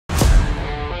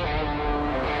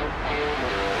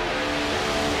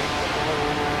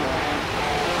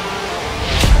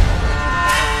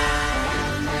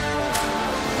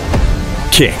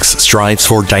Kixx strives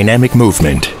for dynamic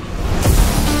movement,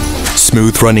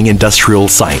 smooth-running industrial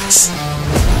sites,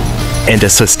 and a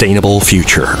sustainable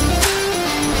future.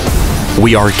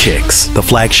 We are Kixx, the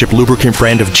flagship lubricant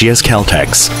brand of GS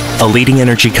Caltex, a leading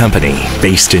energy company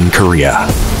based in Korea.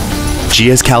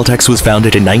 GS Caltex was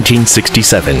founded in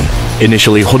 1967.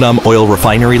 Initially Honam Oil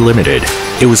Refinery Limited,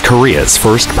 it was Korea's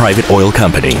first private oil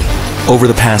company. Over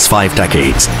the past 5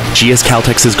 decades, GS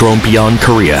Caltex has grown beyond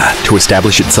Korea to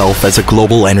establish itself as a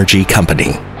global energy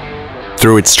company.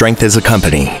 Through its strength as a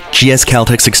company, GS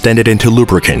Caltex extended into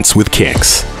lubricants with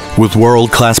Kixx. With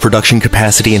world-class production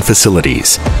capacity and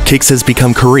facilities, Kixx has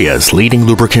become Korea's leading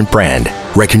lubricant brand,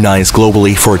 recognized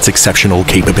globally for its exceptional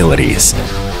capabilities.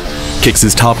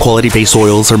 Kixx's top-quality base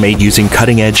oils are made using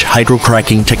cutting-edge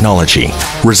hydrocracking technology,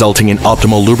 resulting in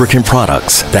optimal lubricant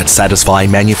products that satisfy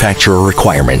manufacturer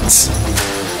requirements.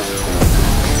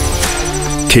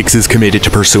 Kixx is committed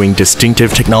to pursuing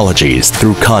distinctive technologies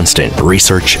through constant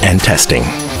research and testing.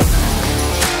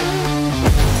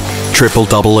 Triple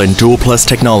Double and Dual Plus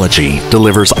technology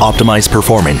delivers optimized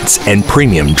performance and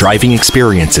premium driving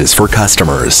experiences for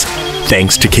customers,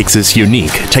 thanks to Kixx's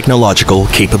unique technological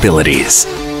capabilities.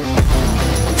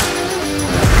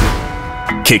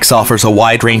 Kixx offers a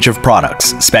wide range of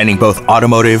products spanning both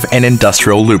automotive and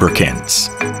industrial lubricants.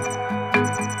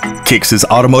 Kixx's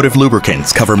automotive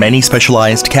lubricants cover many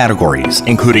specialized categories,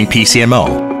 including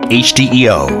PCMO,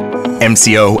 HDEO,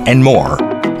 MCO, and more,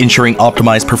 ensuring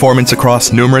optimized performance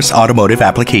across numerous automotive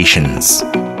applications.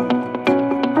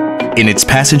 In its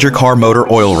passenger car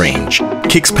motor oil range,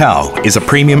 Kixx POW is a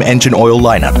premium engine oil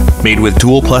lineup made with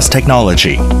Dual Plus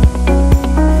technology.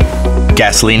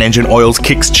 Gasoline engine oils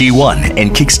Kixx G1 and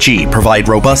Kixx G provide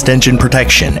robust engine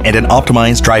protection and an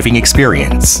optimized driving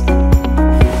experience,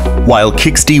 while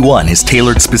Kixx D1 is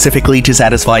tailored specifically to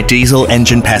satisfy diesel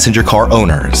engine passenger car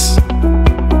owners.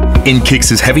 In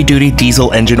Kixx's heavy-duty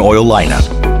diesel engine oil lineup,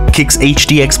 Kixx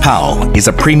HDX POW is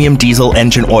a premium diesel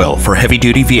engine oil for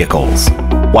heavy-duty vehicles,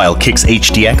 while Kixx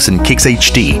HDX and Kixx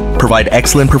HD provide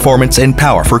excellent performance and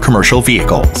power for commercial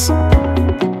vehicles.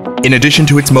 In addition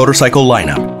to its motorcycle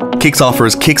lineup, Kixx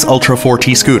offers Kixx Ultra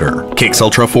 4T scooter, Kixx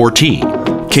Ultra 4T,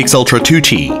 Kixx Ultra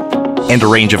 2T, and a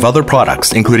range of other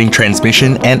products including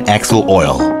transmission and axle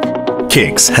oil.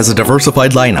 Kixx has a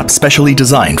diversified lineup specially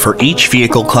designed for each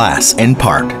vehicle class and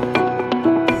part.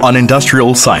 On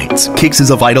industrial sites, Kixx is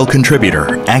a vital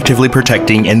contributor, actively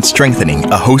protecting and strengthening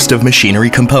a host of machinery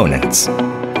components.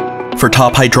 For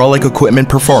top hydraulic equipment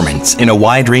performance in a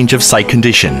wide range of site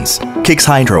conditions, Kixx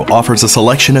Hydro offers a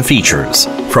selection of features,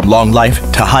 from long life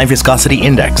to high viscosity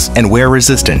index and wear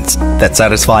resistance that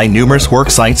satisfy numerous work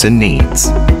sites and needs.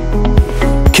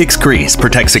 Kixx Grease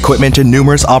protects equipment in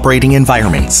numerous operating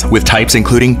environments with types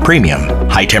including premium,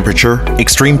 high temperature,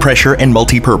 extreme pressure, and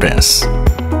multi-purpose.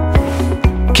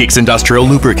 Kixx Industrial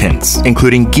Lubricants,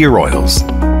 including gear oils,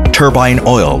 turbine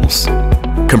oils,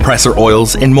 compressor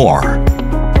oils, and more,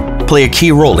 play a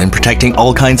key role in protecting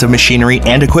all kinds of machinery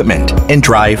and equipment and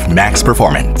drive max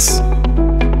performance.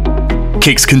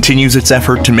 Kixx continues its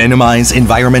effort to minimize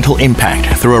environmental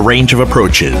impact through a range of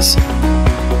approaches.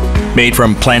 Made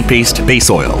from plant-based base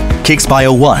oil, Kixx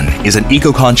Bio 1 is an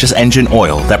eco-conscious engine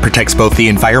oil that protects both the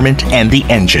environment and the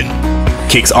engine.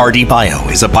 Kixx RD Bio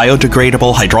is a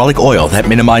biodegradable hydraulic oil that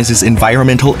minimizes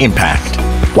environmental impact,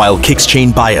 while Kixx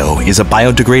Chain Bio is a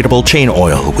biodegradable chain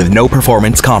oil with no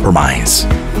performance compromise.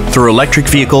 Through electric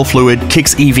vehicle fluid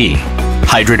Kixx EV,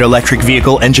 hybrid electric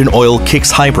vehicle engine oil Kixx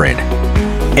Hybrid,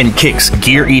 and Kixx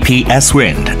Gear EP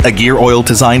S-Wind, a gear oil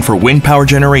designed for wind power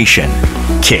generation,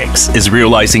 Kixx is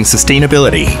realizing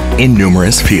sustainability in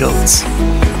numerous fields.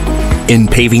 In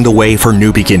paving the way for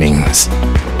new beginnings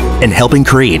and helping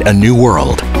create a new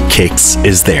world, Kixx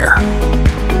is there.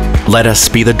 Let us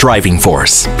be the driving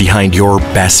force behind your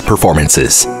best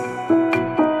performances.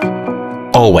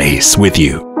 Always with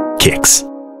you, Kixx.